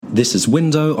This is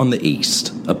Window on the East,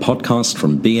 a podcast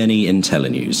from BNE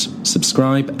IntelliNews.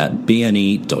 Subscribe at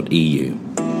bne.eu.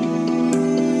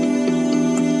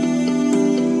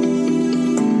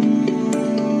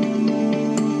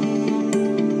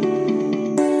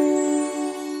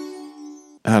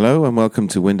 Hello and welcome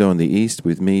to Window on the East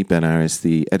with me, Ben Aris,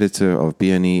 the editor of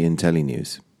BNE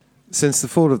IntelliNews. Since the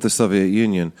fall of the Soviet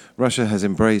Union, Russia has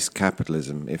embraced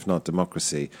capitalism, if not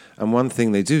democracy, and one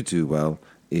thing they do well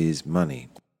is money.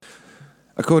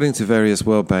 According to various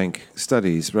World Bank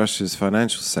studies, Russia's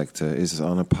financial sector is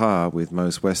on a par with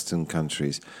most Western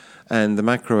countries, and the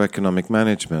macroeconomic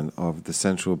management of the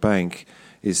central bank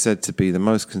is said to be the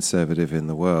most conservative in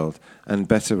the world and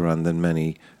better run than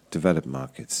many developed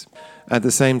markets. At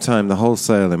the same time, the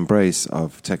wholesale embrace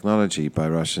of technology by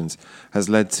Russians has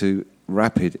led to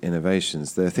rapid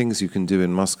innovations. There are things you can do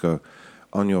in Moscow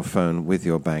on your phone with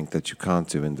your bank that you can't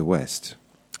do in the West.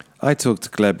 I talked to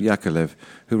Gleb Yakovlev,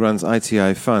 who runs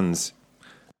ITI Funds.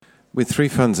 With 3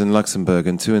 funds in Luxembourg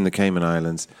and 2 in the Cayman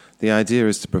Islands, the idea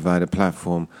is to provide a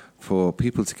platform for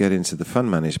people to get into the fund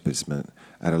management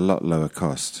at a lot lower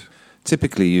cost.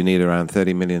 Typically, you need around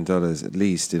 $30 million at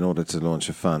least in order to launch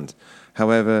a fund.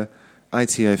 However,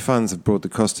 ITI Funds have brought the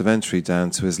cost of entry down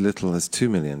to as little as $2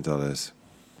 million.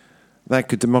 That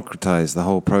could democratize the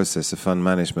whole process of fund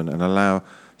management and allow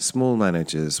small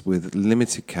managers with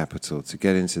limited capital to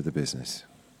get into the business,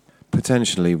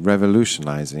 potentially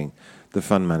revolutionizing the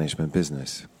fund management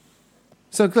business.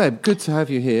 So, Gleb, good to have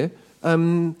you here.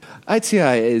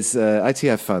 ITI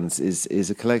Funds is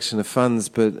a collection of funds,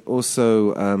 but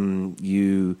also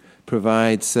you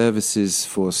provide services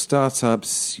for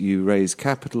startups, you raise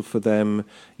capital for them,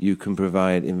 you can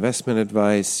provide investment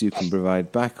advice, you can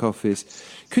provide back office.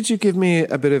 Could you give me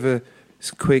a bit of a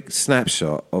quick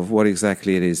snapshot of what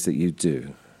exactly it is that you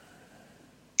do?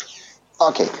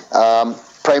 Okay.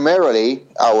 Primarily,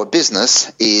 our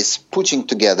business is putting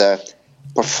together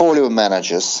portfolio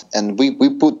managers, and we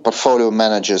put portfolio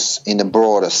managers in a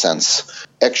broader sense.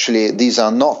 Actually, these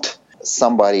are not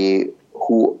somebody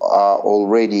who are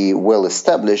already well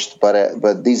established,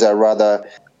 but these are rather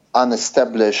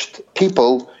unestablished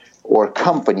people or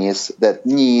companies that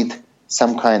need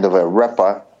some kind of a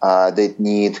wrapper, that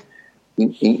need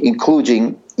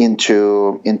including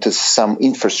into some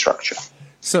infrastructure.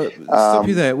 So, stop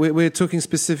you there. We're talking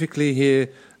specifically here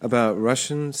about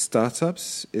Russian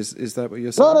startups. Is that what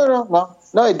you're saying?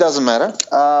 No. It doesn't matter.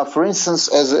 For instance,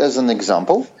 as an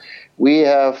example, we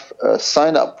have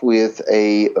signed up with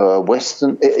a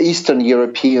Eastern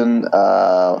European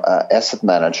asset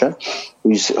manager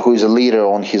who is a leader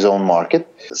on his own market,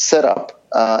 set up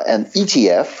an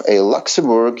ETF, a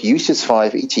Luxembourg UCITS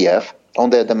 5 ETF on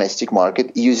their domestic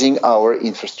market using our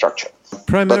infrastructure.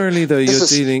 Primarily, though,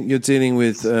 you're dealing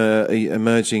with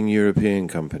emerging European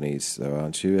companies, though,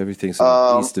 aren't you? Everything's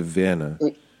east of Vienna.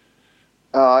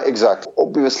 Exactly.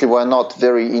 Obviously, we're not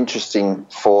very interesting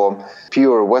for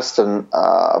pure Western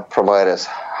providers.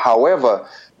 However,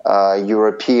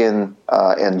 European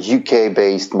and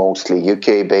UK-based, mostly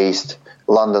UK-based,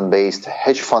 London-based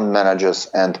hedge fund managers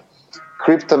and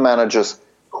crypto managers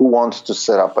who want to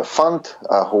set up a fund,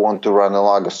 who want to run a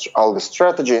algo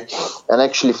strategy, and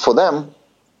actually for them,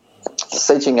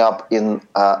 setting up in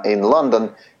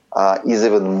London is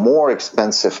even more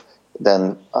expensive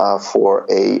than for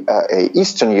a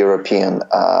Eastern European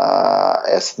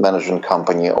asset management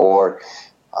company or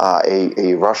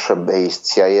a Russia-based,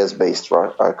 CIS-based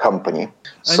company.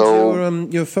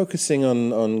 And you're focusing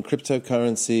on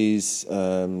cryptocurrencies,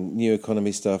 new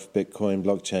economy stuff, Bitcoin,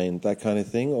 blockchain, that kind of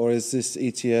thing, or is this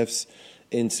ETFs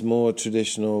into more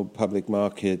traditional public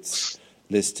markets,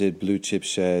 listed blue chip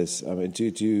shares? I mean,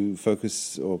 do you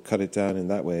focus or cut it down in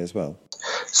that way as well?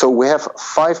 So we have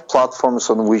 5 platforms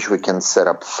on which we can set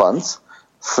up funds.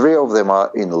 3 of them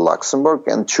are in Luxembourg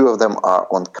and 2 of them are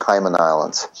on Cayman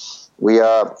Islands. We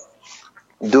are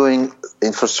doing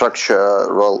infrastructure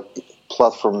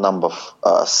platform number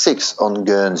 6 on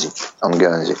Guernsey.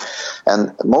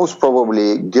 And most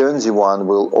probably Guernsey one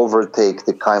will overtake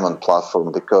the Cayman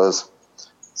platform because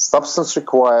substance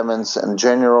requirements and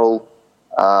general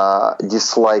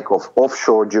dislike of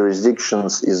offshore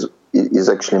jurisdictions is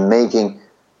actually making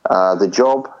the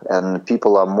job, and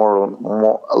people are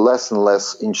less and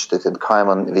less interested in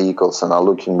Cayman vehicles and are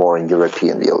looking more in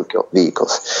European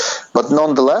vehicles. But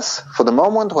nonetheless, for the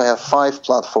moment, we have 5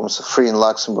 platforms, 3 in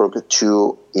Luxembourg,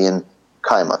 2 in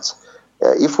Caymans.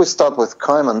 If we start with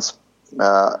Caymans,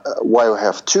 why we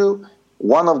have 2,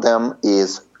 one of them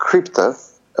is crypto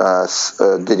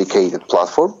dedicated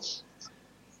platform,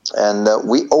 and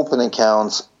we open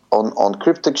accounts on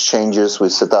crypto exchanges. We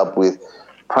set up with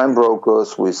prime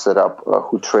brokers, we set up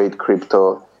who trade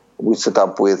crypto We set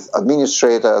up with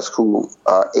administrators who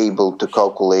are able to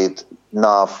calculate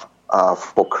NAV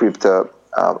for crypto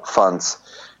funds.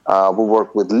 We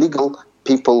work with legal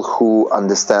people who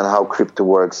understand how crypto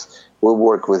works. We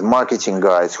work with marketing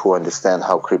guys who understand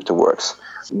how crypto works.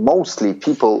 Mostly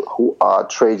people who are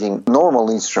trading normal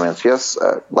instruments,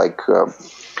 like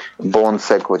bonds,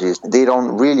 equities. They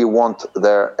don't really want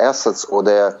their assets or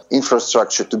their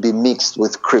infrastructure to be mixed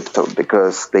with crypto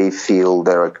because they feel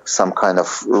there are some kind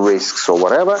of risks or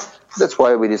whatever. That's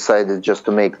why we decided just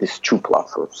to make these two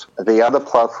platforms. The other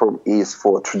platform is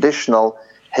for traditional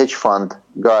hedge fund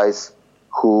guys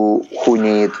who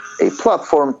need a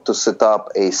platform to set up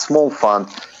a small fund.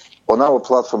 On our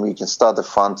platform, you can start a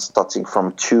fund starting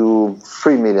from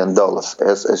 $2-3 million,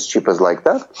 as cheap as like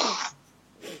that,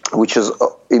 which is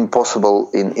impossible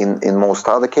in most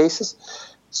other cases.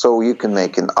 So you can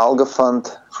make an algo fund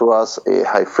for us, a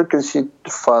high-frequency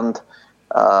fund,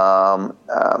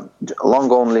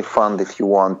 long-only fund if you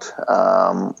want,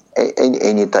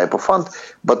 any type of fund.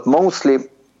 But mostly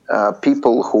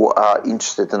people who are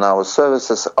interested in our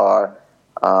services are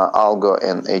algo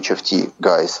and HFT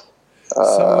guys.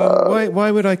 So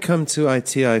why would I come to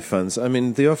ITI Funds? I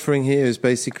mean, the offering here is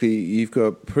basically you've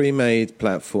got pre-made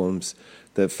platforms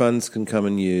that funds can come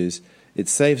and use. It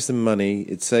saves them money.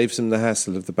 It saves them the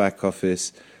hassle of the back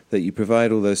office, that you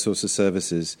provide all those sorts of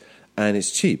services, and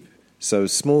it's cheap. So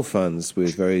small funds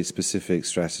with very specific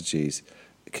strategies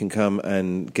can come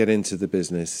and get into the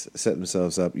business, set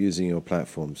themselves up using your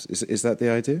platforms. Is that the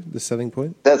idea, the selling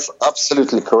point? That's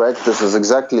absolutely correct. This is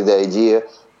exactly the idea.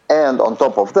 And on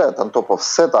top of that, on top of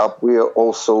setup, we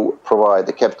also provide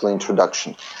a capital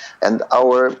introduction. And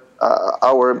our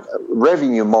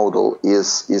revenue model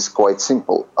is quite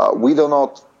simple. We do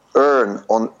not earn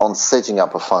on setting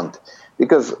up a fund,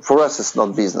 because for us it's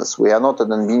not business. We are not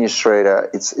an administrator.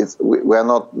 We are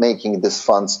not making these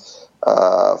funds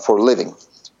for a living.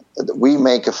 We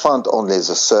make a fund only as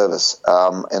a service,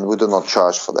 and we do not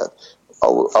charge for that.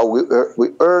 We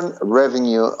earn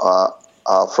revenue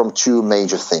from two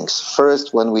major things.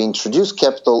 First, when we introduce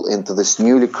capital into this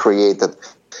newly created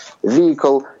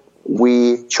vehicle,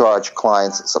 we charge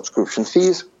clients subscription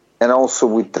fees, and also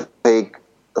we take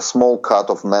a small cut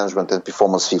of management and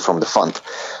performance fee from the fund,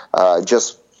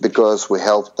 just because we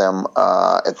help them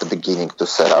at the beginning to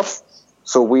set up.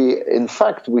 So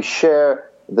we share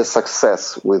the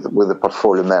success with the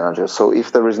portfolio manager. So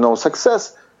if there is no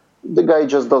success, the guy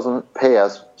just doesn't pay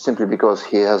us simply because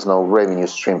he has no revenue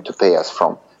stream to pay us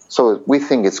from. So we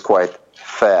think it's quite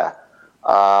fair,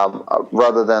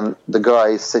 rather than the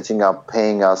guy sitting up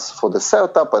paying us for the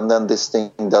setup and then this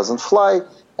thing doesn't fly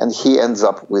and he ends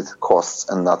up with costs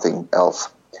and nothing else.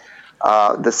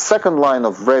 The second line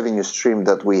of revenue stream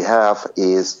that we have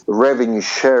is revenue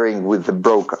sharing with the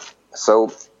broker.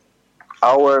 So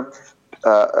our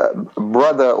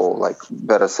brother, or like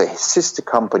better say his sister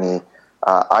company,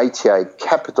 ITI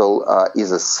Capital,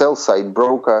 is a sell-side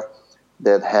broker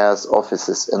that has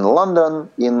offices in London,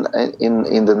 in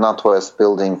the NatWest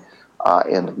building,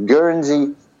 in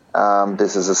Guernsey.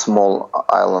 This is a small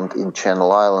island in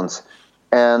Channel Islands,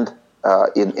 and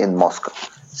in Moscow.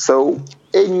 So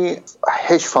any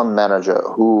hedge fund manager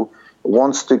who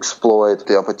wants to exploit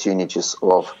the opportunities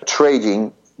of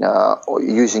trading or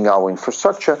using our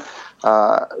infrastructure,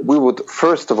 we would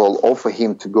first of all offer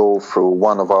him to go through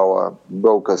one of our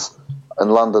brokers in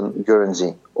London,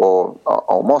 Guernsey, or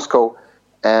Moscow,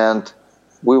 and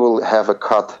we will have a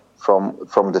cut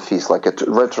from the fees, like a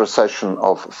retrocession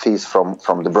of fees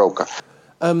from the broker.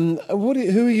 Who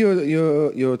are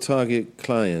your target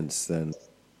clients then?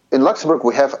 In Luxembourg,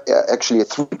 we have actually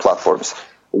three platforms.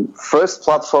 First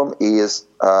platform is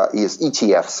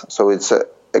ETFs, so it's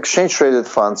exchange traded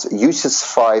funds, UCITS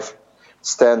 5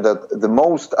 standard, the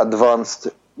most advanced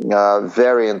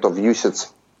variant of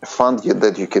UCITS fund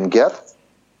that you can get.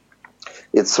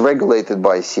 It's regulated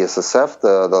by CSSF,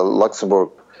 the Luxembourg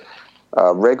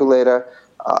regulator.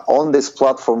 On this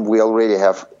platform, we already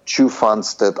have two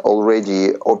funds that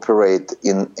already operate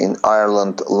in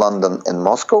Ireland, London, and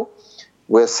Moscow.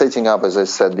 We're setting up, as I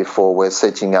said before, we're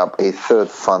setting up a third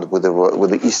fund with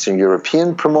the Eastern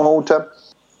European promoter.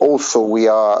 Also, we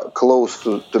are close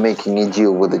to making a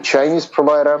deal with a Chinese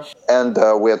provider, and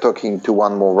we are talking to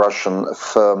one more Russian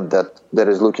firm that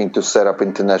is looking to set up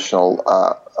international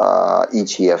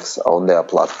ETFs on their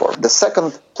platform. The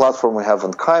second platform we have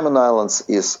on Cayman Islands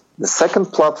is the second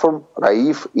platform,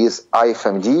 RAIF, is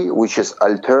IFMD, which is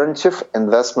Alternative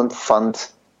Investment Fund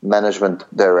Management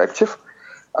Directive,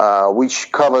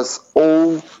 which covers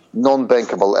all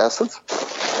non-bankable assets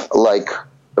like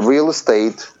real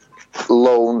estate,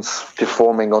 loans,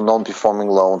 performing or non-performing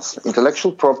loans,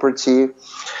 intellectual property,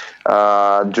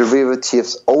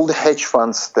 derivatives, all the hedge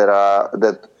funds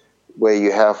where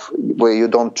you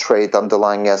don't trade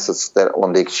underlying assets that are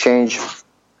on the exchange,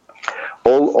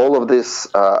 all of this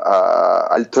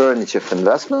alternative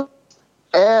investment,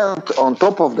 and on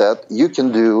top of that, you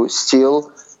can do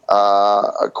still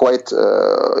quite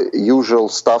usual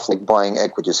stuff like buying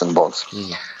equities and bonds.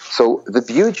 Mm. So the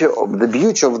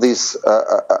beauty of this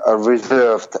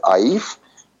reserved AIF,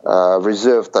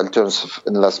 reserved alternative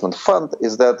investment fund,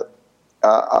 is that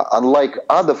unlike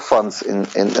other funds in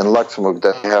Luxembourg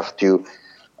that you have to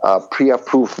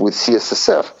pre-approve with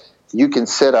CSSF, you can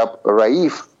set up a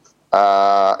RAIF,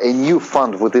 a new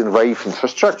fund within RAIF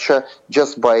infrastructure,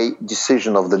 just by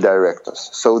decision of the directors.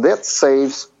 So that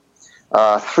saves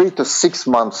 3 to 6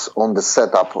 months on the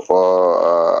setup of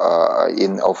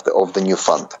the new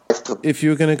fund. If you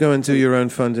were going to go and do your own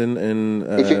fund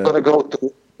if you're going to go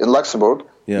in Luxembourg,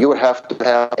 you would have to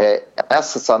have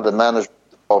assets under management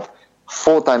of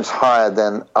 4 times higher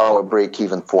than our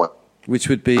break-even point. Which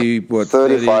would be, what,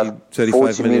 35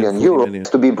 40 million euros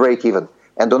to be break-even.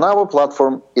 And on our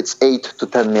platform, it's 8 to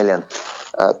 10 million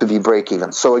to be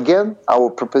break-even. So again, our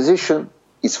proposition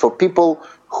is for people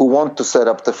who want to set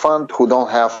up the fund, who don't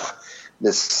have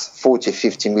this 40,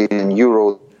 50 million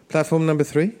euro. Platform number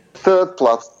 3? Third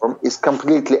platform is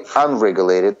completely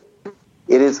unregulated.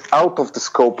 It is out of the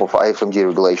scope of IFMG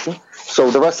regulation.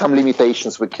 So there are some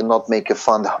limitations. We cannot make a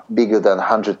fund bigger than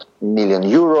 100 million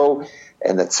euro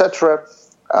and etc.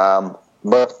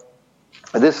 But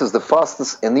this is the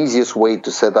fastest and easiest way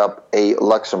to set up a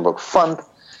Luxembourg fund.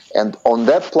 And on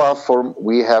that platform,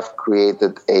 we have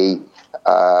created a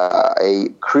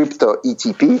crypto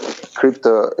ETP,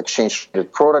 crypto exchange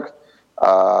traded product,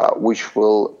 which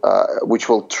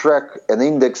will track an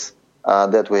index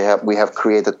that we have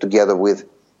created together with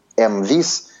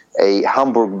MVIS, a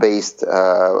Hamburg-based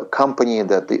company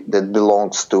that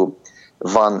belongs to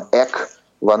Van Eck.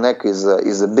 Van Eck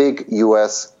is a big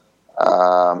U.S.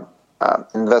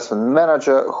 Investment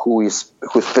manager who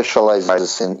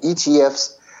specializes in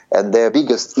ETFs, and their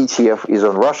biggest ETF is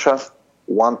on Russia,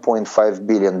 $1.5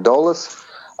 billion.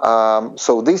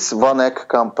 So this Van Eck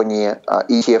company,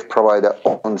 ETF provider,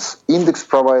 owns index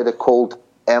provider called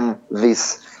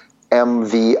MVIS,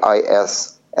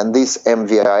 and this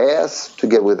MVIS,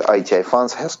 together with ITI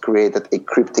Funds, has created a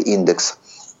crypto index.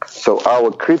 So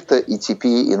our crypto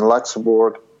ETP in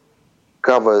Luxembourg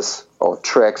covers or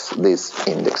tracks this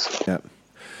index. Yeah.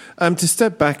 To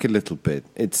step back a little bit,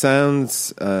 it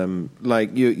sounds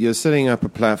like you're setting up a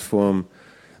platform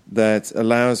that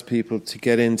allows people to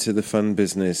get into the fund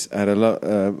business at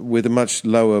with a much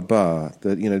lower bar.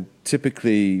 That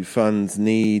typically funds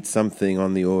need something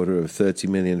on the order of 30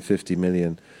 million, 50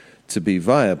 million to be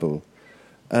viable.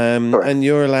 And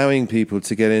you're allowing people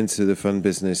to get into the fund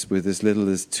business with as little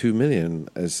as 2 million,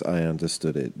 as I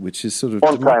understood it, which is sort of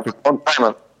on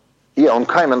Cayman. Yeah, on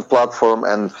Cayman platform,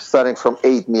 and starting from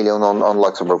 8 million on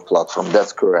Luxembourg platform.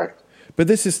 That's correct. But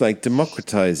this is like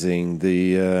democratizing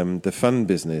the fund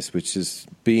business, which has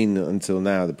been until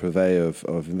now the purveyor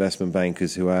of investment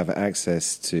bankers who have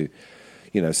access to,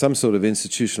 some sort of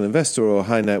institutional investor or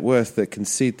high net worth that can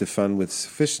seed the fund with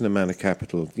sufficient amount of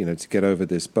capital, to get over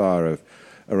this bar of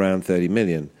around 30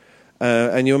 million.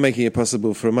 And you're making it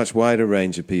possible for a much wider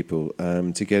range of people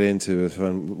to get into a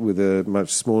fund with a much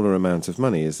smaller amount of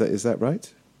money. Is that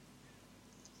right?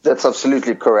 That's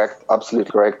absolutely correct. Absolutely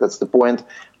correct. That's the point.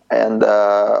 And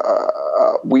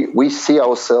we see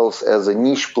ourselves as a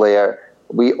niche player.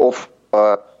 We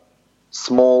offer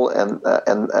small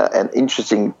and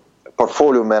interesting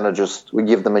portfolio managers. We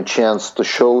give them a chance to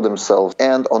show themselves.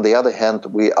 And on the other hand,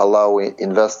 we allow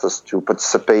investors to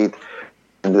participate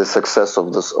in the success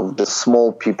of the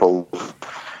small people,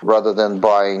 rather than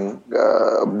buying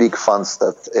big funds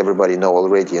that everybody know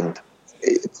already. And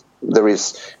there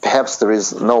is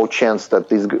no chance that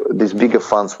these bigger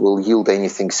funds will yield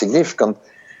anything significant,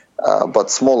 but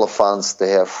smaller funds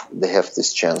they have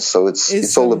this chance. So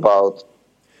it's all about.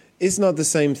 It's not the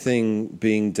same thing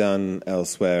being done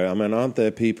elsewhere. I mean, aren't there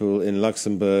people in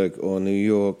Luxembourg or New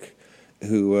York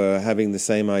who are having the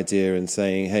same idea and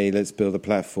saying, "Hey, let's build a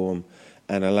platform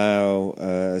and allow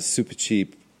a super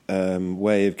cheap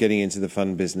way of getting into the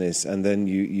fund business, and then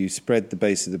you spread the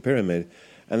base of the pyramid."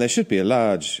 And there should be a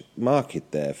large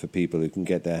market there for people who can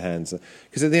get their hands on.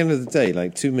 Because at the end of the day,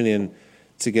 like 2 million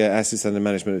to get assets under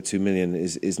management of 2 million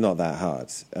is not that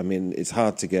hard. I mean, it's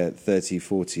hard to get 30,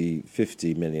 40,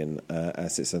 50 million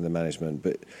assets under management.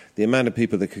 But the amount of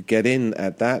people that could get in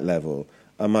at that level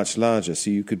are much larger. So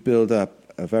you could build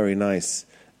up a very nice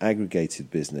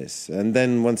aggregated business. And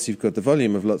then once you've got the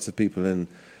volume of lots of people in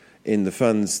in the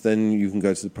funds, then you can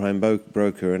go to the prime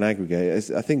broker and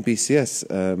aggregate. I think BCS,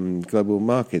 Global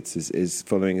Markets, is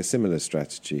following a similar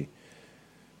strategy.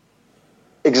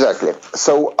 Exactly.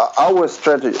 So our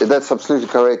strategy, that's absolutely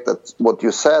correct, that's what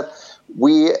you said.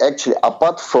 We actually,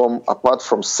 apart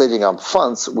from setting up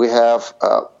funds, we have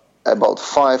about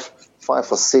five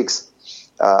or six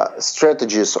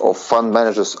strategies of fund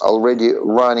managers already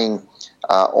running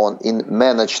in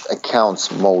managed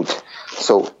accounts mode.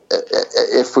 So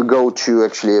if we go to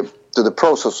the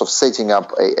process of setting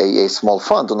up a small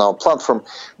fund on our platform,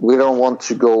 we don't want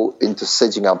to go into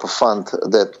setting up a fund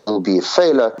that will be a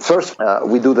failure. First,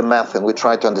 we do the math and we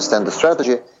try to understand the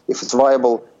strategy. If it's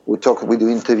viable, we do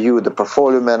interview with the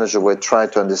portfolio manager. We try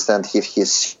to understand if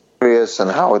he's serious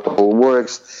and how it all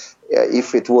works.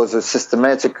 If it was a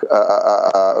systematic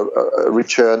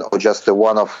return or just a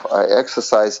one-off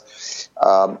exercise.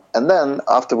 And then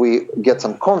after we get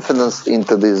some confidence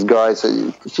into these guys,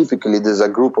 typically there's a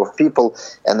group of people,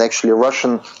 and actually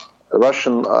Russian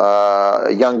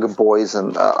younger boys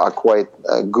and are quite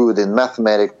good in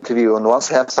mathematics review. And once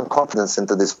we have some confidence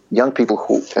into these young people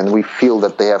and we feel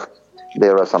that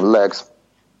there are some legs,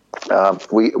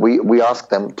 we ask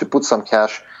them to put some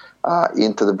cash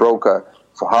into the broker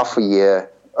for half a year,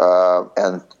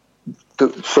 and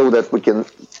so that we can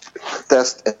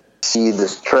test and see the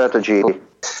strategy.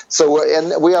 So,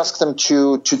 and we ask them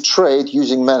to trade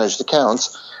using managed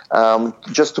accounts,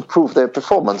 just to prove their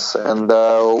performance. And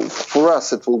for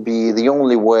us, it will be the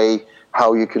only way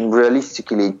how you can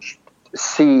realistically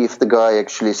see if the guy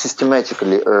actually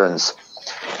systematically earns.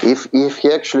 If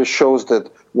he actually shows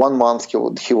that 1 month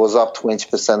he was up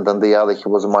 20% and the other he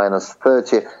was minus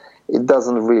 30%, it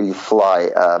doesn't really fly.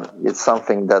 It's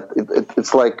something that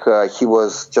it's like he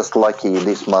was just lucky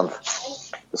this month.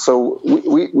 So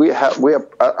we have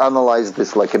analyzed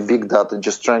this like a big data,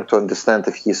 just trying to understand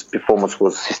if his performance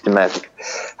was systematic.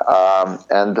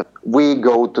 And we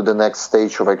go to the next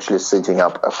stage of actually setting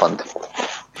up a fund.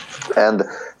 And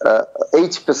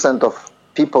 80% of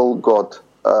people got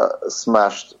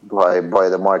smashed by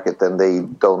the market, and they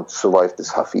don't survive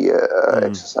this half-year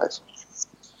exercise.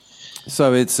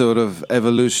 So it's sort of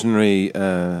evolutionary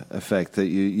effect that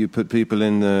you put people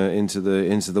into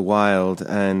the wild,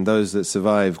 and those that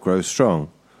survive grow strong.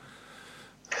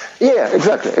 Yeah,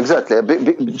 exactly.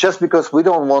 Just because we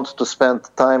don't want to spend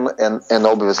time and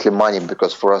obviously money,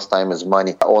 because for us time is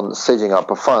money, on setting up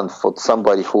a fund for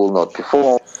somebody who will not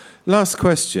perform. Last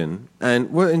question, and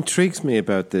what intrigues me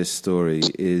about this story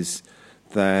is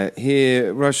that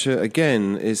here Russia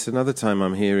again is another time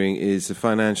I'm hearing is a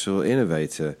financial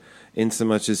innovator, in so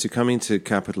much as you're coming to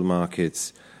capital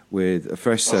markets with a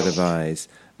fresh set of eyes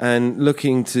and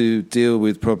looking to deal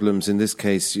with problems. In this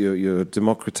case, you're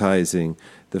democratizing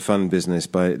the fund business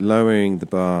by lowering the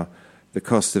bar, the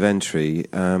cost of entry,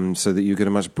 so that you get a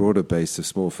much broader base of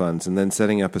small funds, and then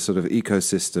setting up a sort of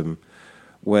ecosystem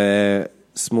where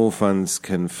small funds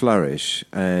can flourish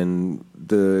and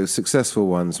the successful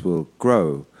ones will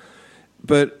grow.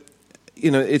 But,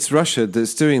 it's Russia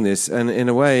that's doing this, and in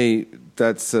a way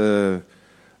that's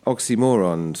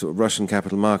oxymoron. Sort of Russian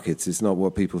capital markets is not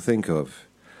what people think of.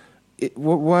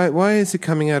 Why is it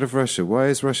coming out of Russia? Why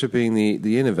is Russia being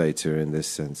the innovator in this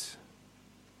sense?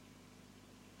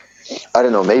 I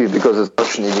don't know, maybe because it's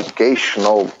Russian education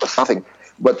or something.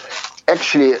 But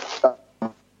actually,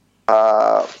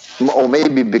 or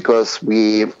maybe because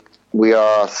we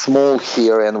are small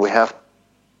here and we have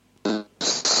to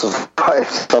survive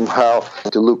somehow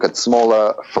to look at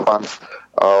smaller funds.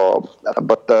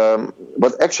 But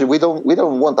actually, we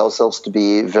don't want ourselves to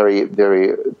be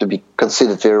to be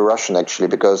considered very Russian, actually,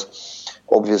 because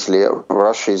obviously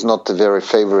Russia is not a very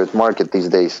favorite market these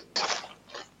days.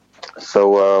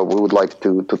 So we would like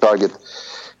to target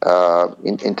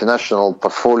international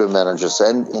portfolio managers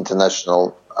and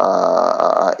international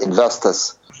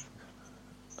investors.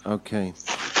 Okay,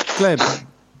 Gleb,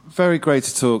 very great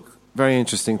to talk. Very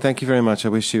interesting. Thank you very much. I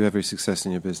wish you every success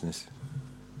in your business.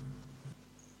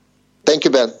 Thank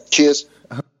you, Ben. Cheers.